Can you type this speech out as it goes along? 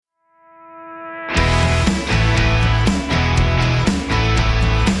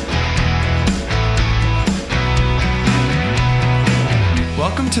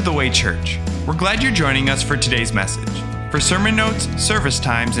Welcome to The Way Church. We're glad you're joining us for today's message. For sermon notes, service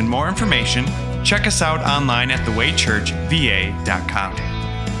times, and more information, check us out online at thewaychurchva.com.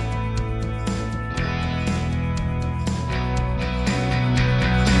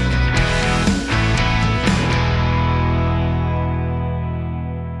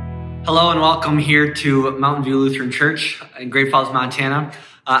 Hello and welcome here to Mountain View Lutheran Church in Great Falls, Montana.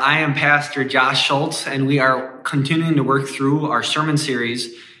 I am Pastor Josh Schultz, and we are continuing to work through our sermon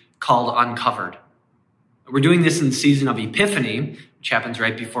series called Uncovered. We're doing this in the season of Epiphany, which happens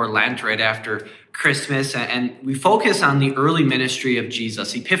right before Lent, right after Christmas, and we focus on the early ministry of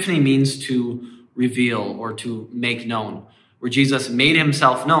Jesus. Epiphany means to reveal or to make known, where Jesus made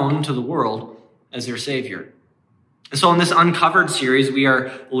himself known to the world as their Savior. And so in this Uncovered series, we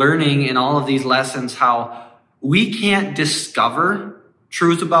are learning in all of these lessons how we can't discover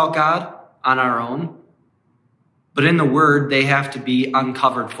truths about God on our own, but in the Word, they have to be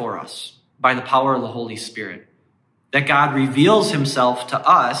uncovered for us by the power of the Holy Spirit. That God reveals himself to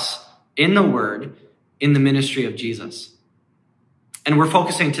us in the Word, in the ministry of Jesus. And we're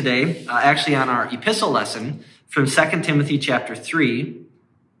focusing today actually on our epistle lesson from 2 Timothy chapter 3,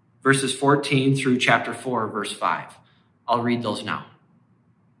 verses 14 through chapter 4, verse 5. I'll read those now.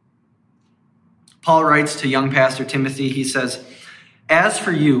 Paul writes to young pastor Timothy, he says, "As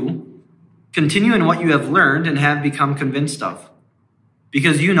for you, continue in what you have learned and have become convinced of,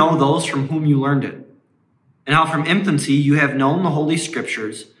 because you know those from whom you learned it, and how from infancy you have known the Holy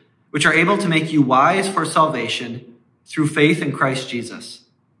Scriptures, which are able to make you wise for salvation through faith in Christ Jesus.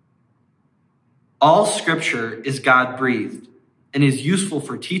 All Scripture is God-breathed and is useful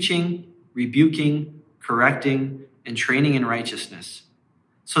for teaching, rebuking, correcting, and training in righteousness,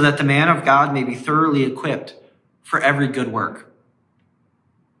 so that the man of God may be thoroughly equipped for every good work.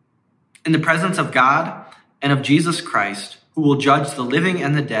 In the presence of God and of Jesus Christ, who will judge the living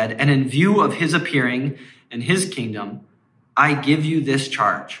and the dead, and in view of his appearing and his kingdom, I give you this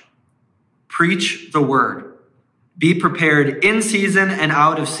charge. Preach the word. Be prepared in season and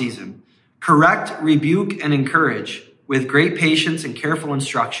out of season. Correct, rebuke, and encourage with great patience and careful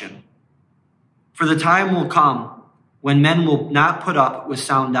instruction. For the time will come when men will not put up with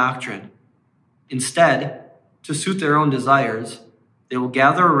sound doctrine. Instead, to suit their own desires, they will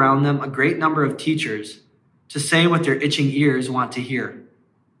gather around them a great number of teachers to say what their itching ears want to hear.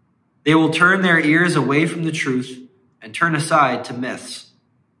 They will turn their ears away from the truth and turn aside to myths.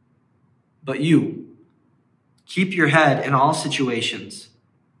 But you, keep your head in all situations.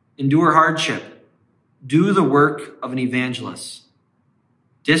 Endure hardship. Do the work of an evangelist.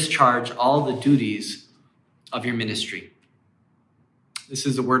 Discharge all the duties of your ministry." This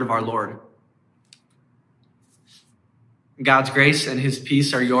is the word of our Lord. God's grace and his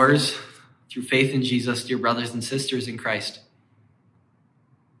peace are yours through faith in Jesus, dear brothers and sisters in Christ.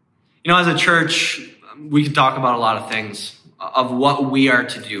 You know, as a church, we can talk about a lot of things of what we are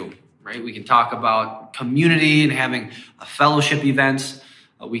to do, right? We can talk about community and having a fellowship events.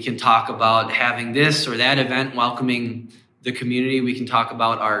 We can talk about having this or that event, welcoming the community. We can talk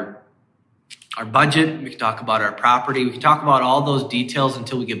about our budget. We can talk about our property. We can talk about all those details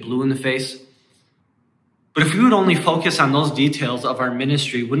until we get blue in the face. But if we would only focus on those details of our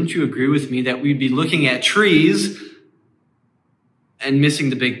ministry, wouldn't you agree with me that we'd be looking at trees and missing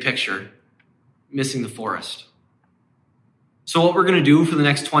the big picture, missing the forest? So what we're going to do for the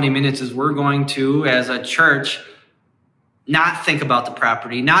next 20 minutes is we're going to, as a church, not think about the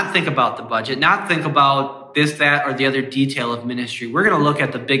property, not think about the budget, not think about this, that, or the other detail of ministry. We're going to look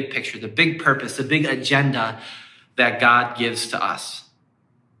at the big picture, the big purpose, the big agenda that God gives to us.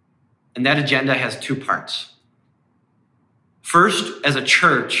 And that agenda has two parts. First, as a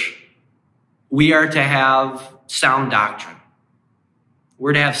church, we are to have sound doctrine.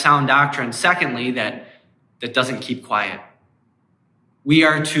 We're to have sound doctrine. Secondly, that doesn't keep quiet. We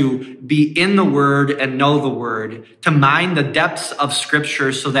are to be in the Word and know the Word, to mine the depths of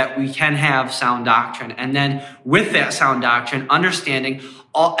Scripture so that we can have sound doctrine. And then with that sound doctrine, understanding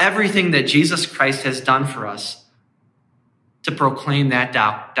everything that Jesus Christ has done for us, to proclaim that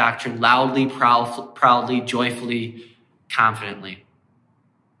doctrine loudly, proudly, joyfully, confidently.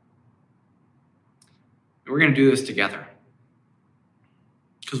 And we're going to do this together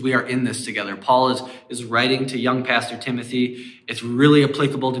because we are in this together. Paul is writing to young pastor Timothy. It's really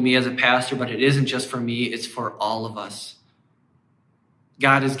applicable to me as a pastor, but it isn't just for me. It's for all of us.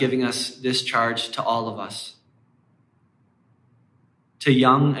 God is giving us this charge to all of us, to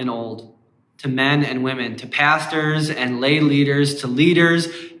young and old, to men and women, to pastors and lay leaders, to leaders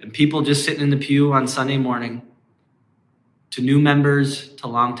and people just sitting in the pew on Sunday morning, to new members, to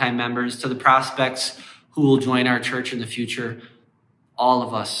longtime members, to the prospects who will join our church in the future. all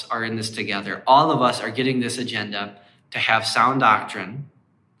of us are in this together. All of us are getting this agenda to have sound doctrine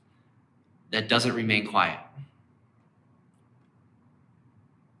that doesn't remain quiet.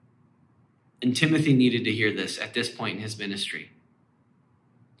 And Timothy needed to hear this at this point in his ministry.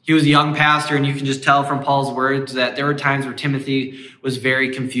 He was a young pastor, and you can just tell from Paul's words that there were times where Timothy was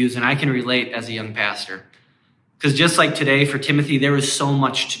very confused, and I can relate as a young pastor. Because just like today, for Timothy, there was so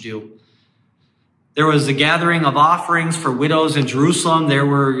much to do. There was the gathering of offerings for widows in Jerusalem. There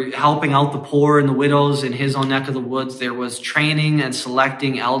were helping out the poor and the widows in his own neck of the woods. There was training and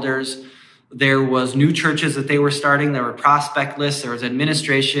selecting elders. There was new churches that they were starting. There were prospect lists. There was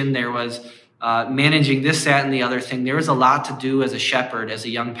administration. There was managing this, that, and the other thing. There was a lot to do as a shepherd, as a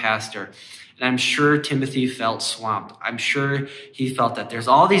young pastor. And I'm sure Timothy felt swamped. I'm sure he felt that there's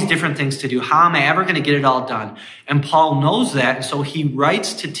all these different things to do. How am I ever going to get it all done? And Paul knows that. And so he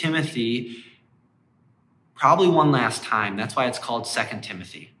writes to Timothy probably one last time. That's why it's called 2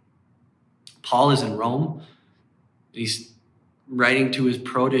 Timothy. Paul is in Rome. He's writing to his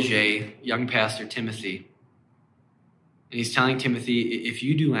protege, young pastor Timothy. And he's telling Timothy, if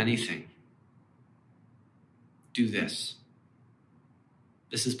you do anything, do this.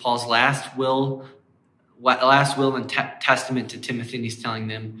 This is Paul's last will and testament to Timothy, and he's telling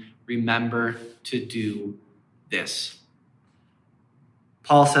them, remember to do this.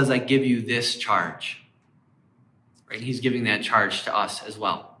 Paul says, I give you this charge. Right? And he's giving that charge to us as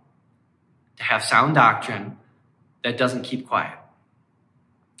well. To have sound doctrine that doesn't keep quiet.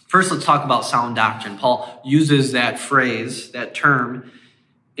 First, let's talk about sound doctrine. Paul uses that phrase, that term,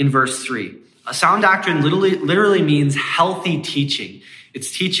 in verse 3. A sound doctrine literally means healthy teaching.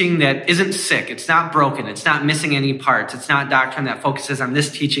 It's teaching that isn't sick. It's not broken. It's not missing any parts. It's not doctrine that focuses on this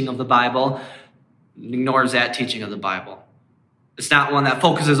teaching of the Bible and ignores that teaching of the Bible. It's not one that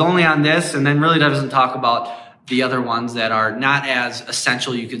focuses only on this and then really doesn't talk about the other ones that are not as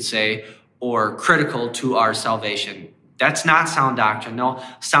essential, you could say, or critical to our salvation. That's not sound doctrine. No,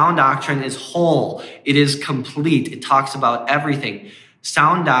 sound doctrine is whole. It is complete. It talks about everything.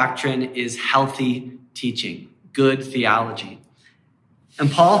 Sound doctrine is healthy teaching, good theology.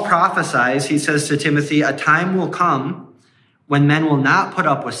 And Paul prophesies, he says to Timothy, a time will come when men will not put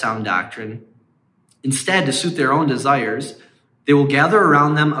up with sound doctrine. Instead, to suit their own desires, they will gather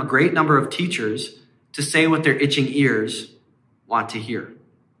around them a great number of teachers to say what their itching ears want to hear.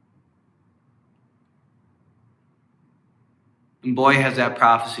 And boy, has that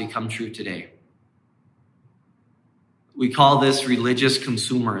prophecy come true today. We call this religious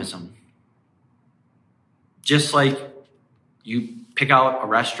consumerism. Just like you pick out a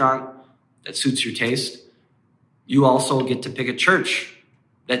restaurant that suits your taste, you also get to pick a church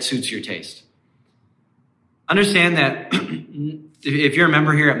that suits your taste. Understand that if you're a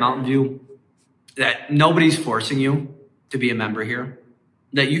member here at Mountain View, that nobody's forcing you to be a member here,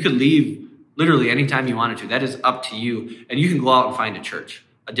 that you could leave literally anytime you wanted to. That is up to you. And you can go out and find a church,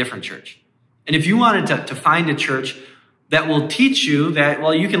 a different church. And if you wanted to find a church that will teach you that,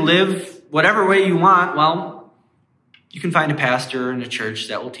 well, you can live whatever way you want, well, you can find a pastor in a church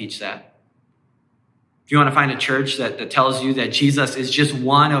that will teach that. If you want to find a church that tells you that Jesus is just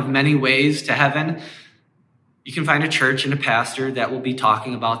one of many ways to heaven, you can find a church and a pastor that will be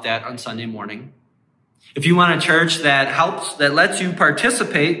talking about that on Sunday morning. If you want a church that lets you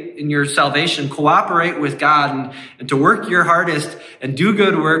participate in your salvation, cooperate with God and to work your hardest and do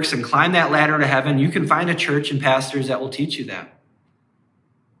good works and climb that ladder to heaven, you can find a church and pastors that will teach you that.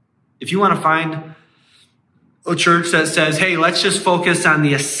 If you want to find a church that says, hey, let's just focus on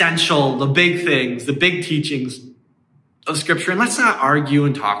the essential, the big things, the big teachings of Scripture, and let's not argue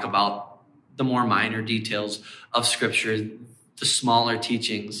and talk about the more minor details of Scripture, the smaller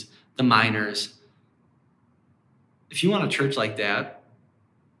teachings, the minors. If you want a church like that,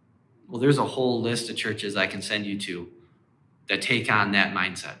 well, there's a whole list of churches I can send you to that take on that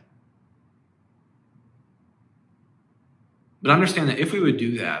mindset. But understand that if we would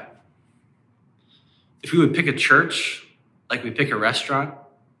do that, if we would pick a church like we pick a restaurant,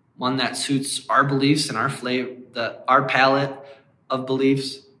 one that suits our beliefs and our palette of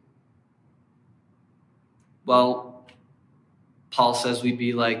beliefs, well, Paul says we'd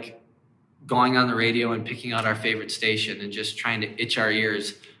be like going on the radio and picking out our favorite station and just trying to itch our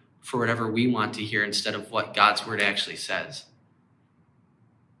ears for whatever we want to hear instead of what God's word actually says.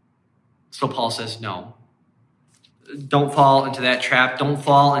 So Paul says, no. Don't fall into that trap. Don't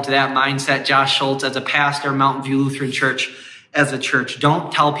fall into that mindset. Josh Schultz, as a pastor, Mountain View Lutheran Church, as a church,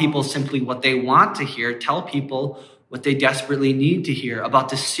 don't tell people simply what they want to hear. Tell people what they desperately need to hear about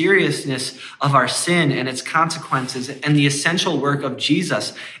the seriousness of our sin and its consequences and the essential work of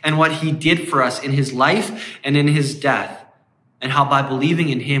Jesus and what he did for us in his life and in his death. and how by believing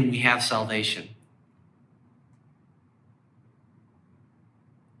in him we have salvation.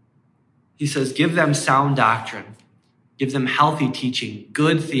 He says, give them sound doctrine, give them healthy teaching,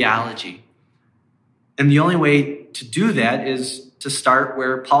 good theology. And the only way to do that is to start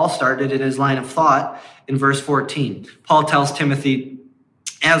where Paul started in his line of thought in verse 14. Paul tells Timothy,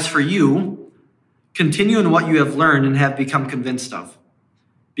 as for you, continue in what you have learned and have become convinced of,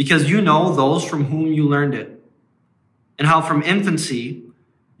 because you know those from whom you learned it, and how from infancy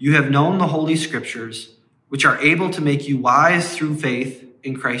you have known the Holy Scriptures, which are able to make you wise through faith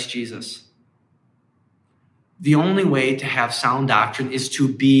in Christ Jesus. The only way to have sound doctrine is to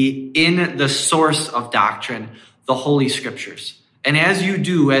be in the source of doctrine, the Holy Scriptures. And as you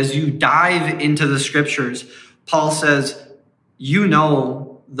do, as you dive into the Scriptures, Paul says, you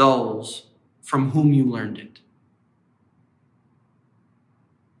know those from whom you learned it.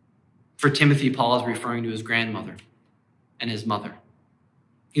 For Timothy, Paul is referring to his grandmother and his mother.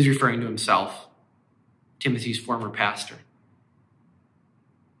 He's referring to himself, Timothy's former pastor.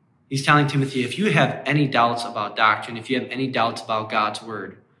 He's telling Timothy, if you have any doubts about doctrine, if you have any doubts about God's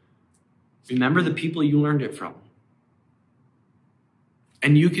word, remember the people you learned it from.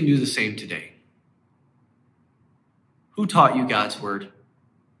 And you can do the same today. Who taught you God's word?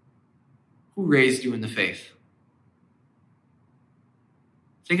 Who raised you in the faith?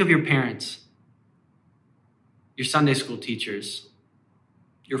 Think of your parents, your Sunday school teachers,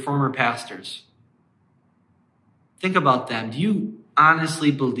 your former pastors. Think about them. Do you honestly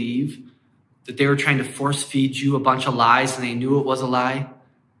believe that they were trying to force feed you a bunch of lies and they knew it was a lie?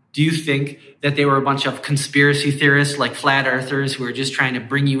 Do you think that they were a bunch of conspiracy theorists like flat earthers who were just trying to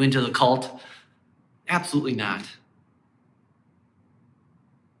bring you into the cult? Absolutely not.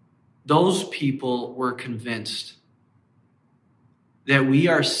 Those people were convinced that we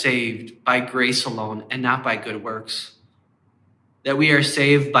are saved by grace alone and not by good works. That we are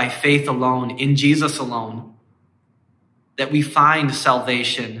saved by faith alone, in Jesus alone. That we find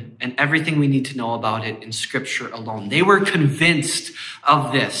salvation and everything we need to know about it in Scripture alone. They were convinced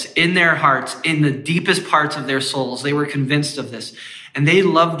of this in their hearts, in the deepest parts of their souls. They were convinced of this. And they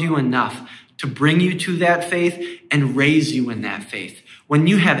loved you enough to bring you to that faith and raise you in that faith. When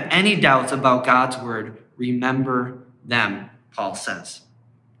you have any doubts about God's word, remember them, Paul says.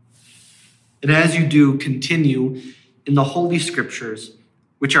 And as you do, continue in the Holy Scriptures,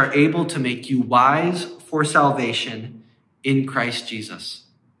 which are able to make you wise for salvation in Christ Jesus.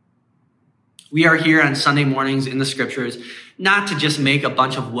 We are here on Sunday mornings in the Scriptures, not to just make a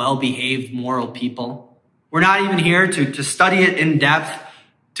bunch of well-behaved moral people. We're not even here to study it in depth,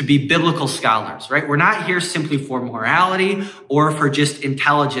 to be biblical scholars, right? We're not here simply for morality or for just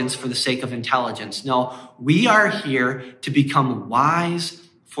intelligence for the sake of intelligence. No, we are here to become wise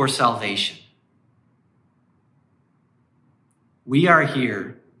for salvation. We are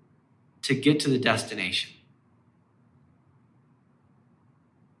here to get to the destination.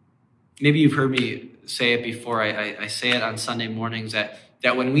 Maybe you've heard me say it before. I say it on Sunday mornings that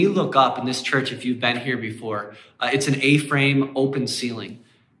when we look up in this church, if you've been here before, it's an A-frame open ceiling.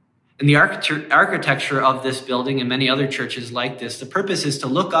 And the architecture of this building and many other churches like this, the purpose is to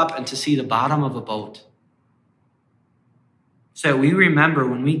look up and to see the bottom of a boat. So that we remember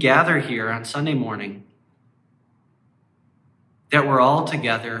when we gather here on Sunday morning that we're all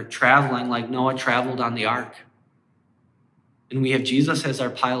together traveling like Noah traveled on the ark. And we have Jesus as our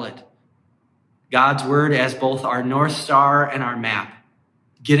pilot, God's word as both our North Star and our map,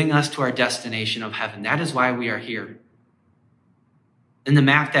 getting us to our destination of heaven. That is why we are here. And the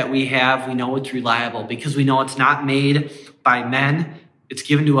map that we have, we know it's reliable because we know it's not made by men. It's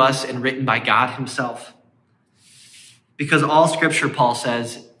given to us and written by God himself. Because all Scripture, Paul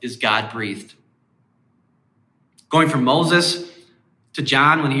says, is God-breathed. Going from Moses to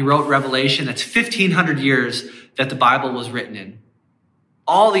John when he wrote Revelation, that's 1,500 years that the Bible was written in.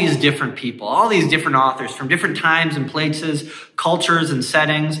 All these different people, all these different authors from different times and places, cultures and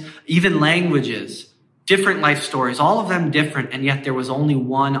settings, even languages, different life stories, all of them different, and yet there was only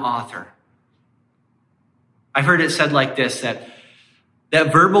one author. I've heard it said like this, that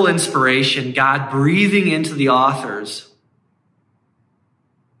verbal inspiration, God breathing into the authors,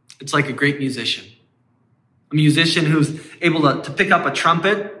 it's like a great musician. A musician who's able to pick up a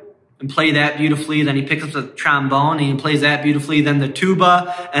trumpet and play that beautifully. Then he picks up the trombone and he plays that beautifully. Then the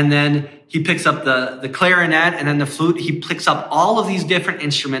tuba, and then he picks up the clarinet and then the flute. He picks up all of these different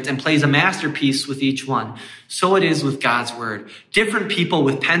instruments and plays a masterpiece with each one. So it is with God's word. Different people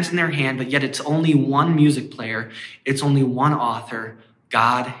with pens in their hand, but yet it's only one music player. It's only one author,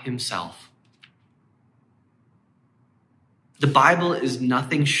 God himself. The Bible is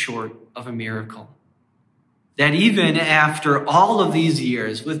nothing short of a miracle. that even after all of these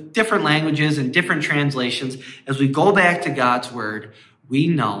years, with different languages and different translations, as we go back to God's word, we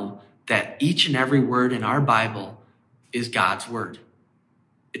know that each and every word in our Bible is God's word.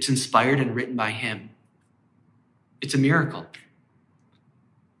 It's inspired and written by him. It's a miracle.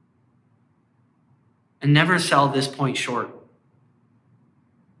 And never sell this point short.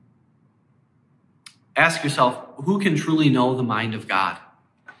 Ask yourself, who can truly know the mind of God?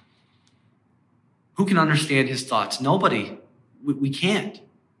 Who can understand his thoughts? Nobody. We can't.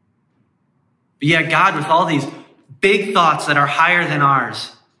 But yet God, with all these big thoughts that are higher than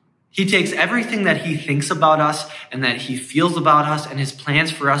ours, he takes everything that he thinks about us and that he feels about us and his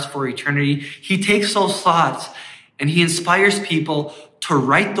plans for us for eternity. He takes those thoughts and he inspires people to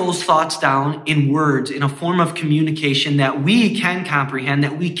write those thoughts down in words, in a form of communication that we can comprehend,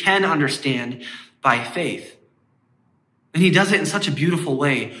 that we can understand by faith. And he does it in such a beautiful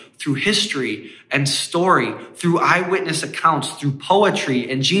way through history and story, through eyewitness accounts, through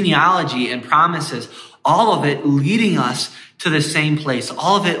poetry and genealogy and promises, all of it leading us to the same place,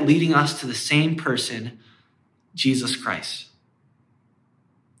 all of it leading us to the same person, Jesus Christ.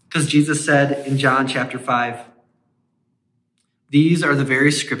 Because Jesus said in John chapter 5, "These are the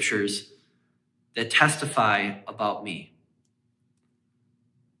very scriptures that testify about me."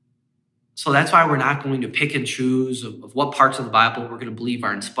 So that's why we're not going to pick and choose of what parts of the Bible we're going to believe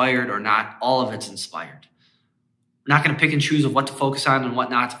are inspired or not. All of it's inspired. We're not going to pick and choose of what to focus on and what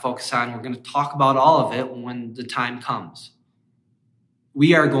not to focus on. We're going to talk about all of it when the time comes.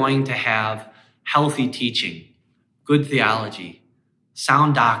 We are going to have healthy teaching, good theology,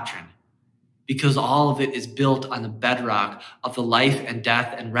 sound doctrine, because all of it is built on the bedrock of the life and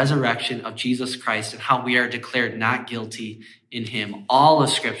death and resurrection of Jesus Christ and how we are declared not guilty in him. All of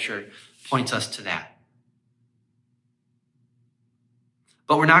Scripture points us to that.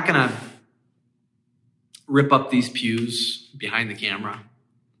 But we're not going to rip up these pews behind the camera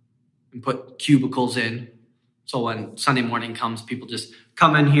and put cubicles in. So when Sunday morning comes, people just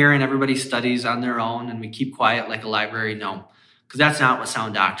come in here and everybody studies on their own and we keep quiet like a library. No, because that's not what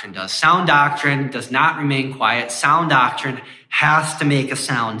sound doctrine does. Sound doctrine does not remain quiet. Sound doctrine has to make a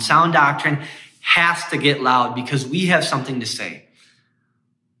sound. Sound doctrine has to get loud because we have something to say.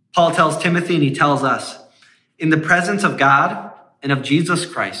 Paul tells Timothy and he tells us, in the presence of God and of Jesus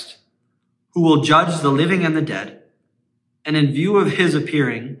Christ, who will judge the living and the dead, and in view of his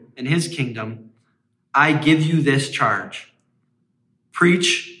appearing in his kingdom, I give you this charge.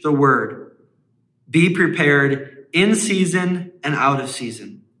 Preach the word. Be prepared in season and out of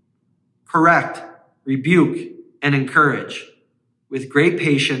season. Correct, rebuke, and encourage with great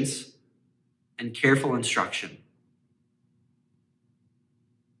patience and careful instruction.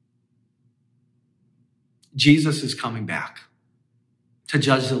 Jesus is coming back to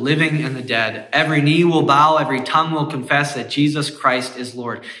judge the living and the dead. Every knee will bow, every tongue will confess that Jesus Christ is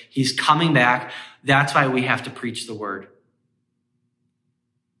Lord. He's coming back. That's why we have to preach the word.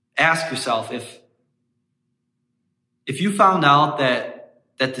 Ask yourself, if you found out that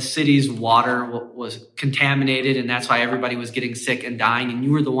the city's water was contaminated and that's why everybody was getting sick and dying and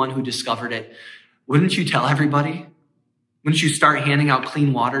you were the one who discovered it, wouldn't you tell everybody? Wouldn't you start handing out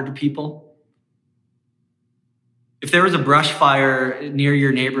clean water to people? If there was a brush fire near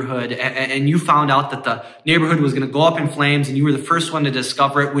your neighborhood and you found out that the neighborhood was going to go up in flames and you were the first one to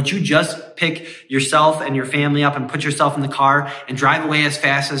discover it, would you just pick yourself and your family up and put yourself in the car and drive away as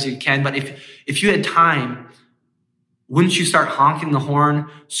fast as you can? But if you had time, wouldn't you start honking the horn,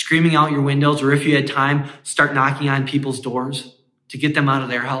 screaming out your windows, or if you had time, start knocking on people's doors to get them out of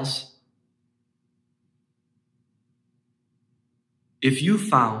their house? If you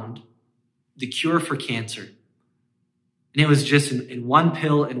found the cure for cancer, and it was just in one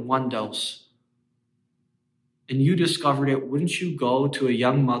pill and one dose, and you discovered it, wouldn't you go to a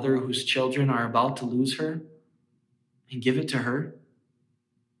young mother whose children are about to lose her and give it to her?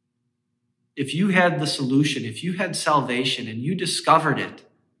 If you had the solution, if you had salvation and you discovered it,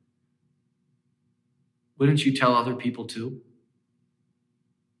 wouldn't you tell other people too?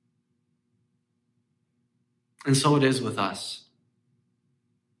 And so it is with us.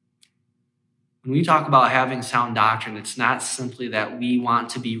 When we talk about having sound doctrine, it's not simply that we want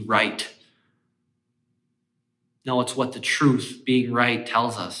to be right. No, it's what the truth, being right,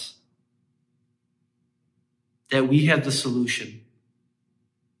 tells us. That we have the solution.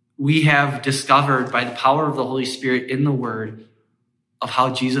 We have discovered by the power of the Holy Spirit in the Word of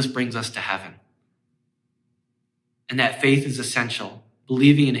how Jesus brings us to heaven. And that faith is essential.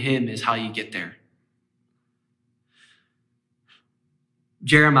 Believing in him is how you get there.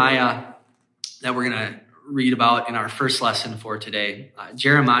 Jeremiah, that we're going to read about in our first lesson for today.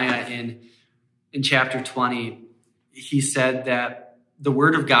 Jeremiah in in chapter 20, he said that the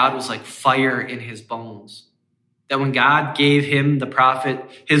word of God was like fire in his bones. That when God gave him, the prophet,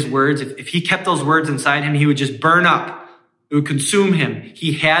 his words, if he kept those words inside him, he would just burn up. It would consume him.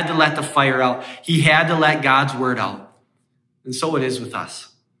 He had to let the fire out. He had to let God's word out. And so it is with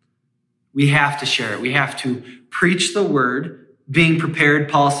us. We have to share it. We have to preach the word, being prepared,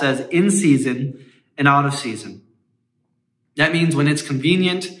 Paul says, in season and out of season. That means when it's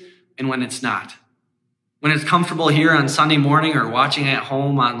convenient and when it's not. When it's comfortable here on Sunday morning or watching at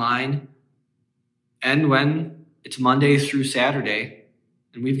home online, and when it's Monday through Saturday,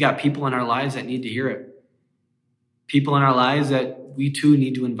 and we've got people in our lives that need to hear it. People in our lives that we too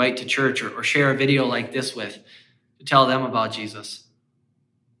need to invite to church or share a video like this with to tell them about Jesus.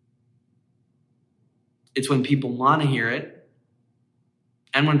 It's when people want to hear it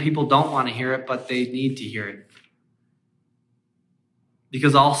and when people don't want to hear it, but they need to hear it.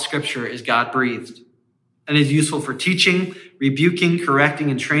 Because all scripture is God-breathed and is useful for teaching, rebuking,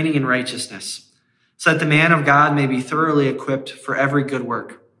 correcting, and training in righteousness, so that the man of God may be thoroughly equipped for every good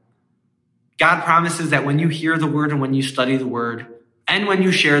work. God promises that when you hear the word and when you study the word and when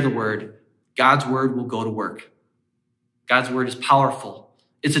you share the word, God's word will go to work. God's word is powerful.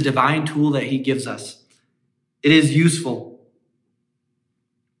 It's a divine tool that he gives us. It is useful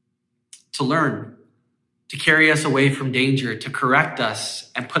to learn, to carry us away from danger, to correct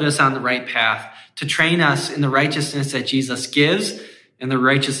us and put us on the right path, to train us in the righteousness that Jesus gives and the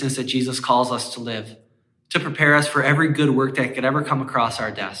righteousness that Jesus calls us to live, to prepare us for every good work that could ever come across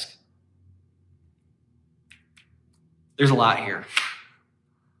our desk. There's a lot here.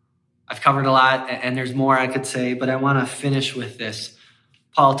 I've covered a lot, and there's more I could say, but I want to finish with this.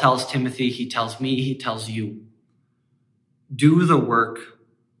 Paul tells Timothy, he tells me, he tells you, do the work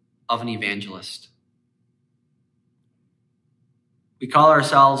of an evangelist. We call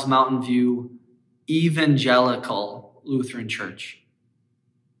ourselves Mountain View Evangelical Lutheran Church.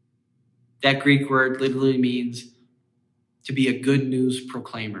 That Greek word literally means to be a good news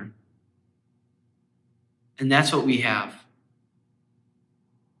proclaimer. And that's what we have.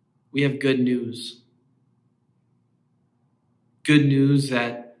 We have good news. Good news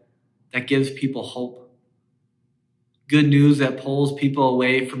that gives people hope. Good news that pulls people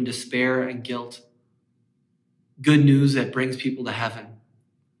away from despair and guilt. Good news that brings people to heaven.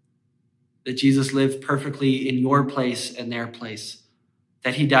 That Jesus lived perfectly in your place and their place.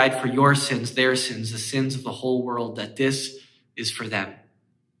 That he died for your sins, their sins, the sins of the whole world, that this is for them.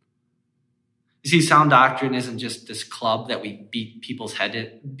 You see, sound doctrine isn't just this club that we beat people's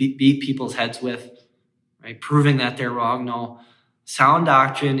heads with, right? Proving that they're wrong. No, sound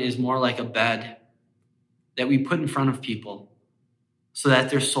doctrine is more like a bed that we put in front of people so that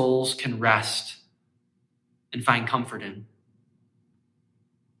their souls can rest and find comfort in.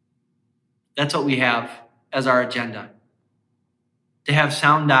 That's what we have as our agenda. To have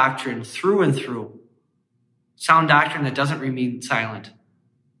sound doctrine through and through. Sound doctrine that doesn't remain silent.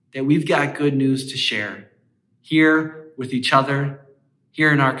 That we've got good news to share here with each other,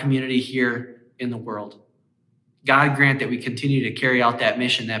 here in our community, here in the world. God grant that we continue to carry out that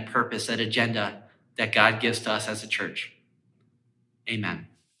mission, that purpose, that agenda that God gives to us as a church. Amen.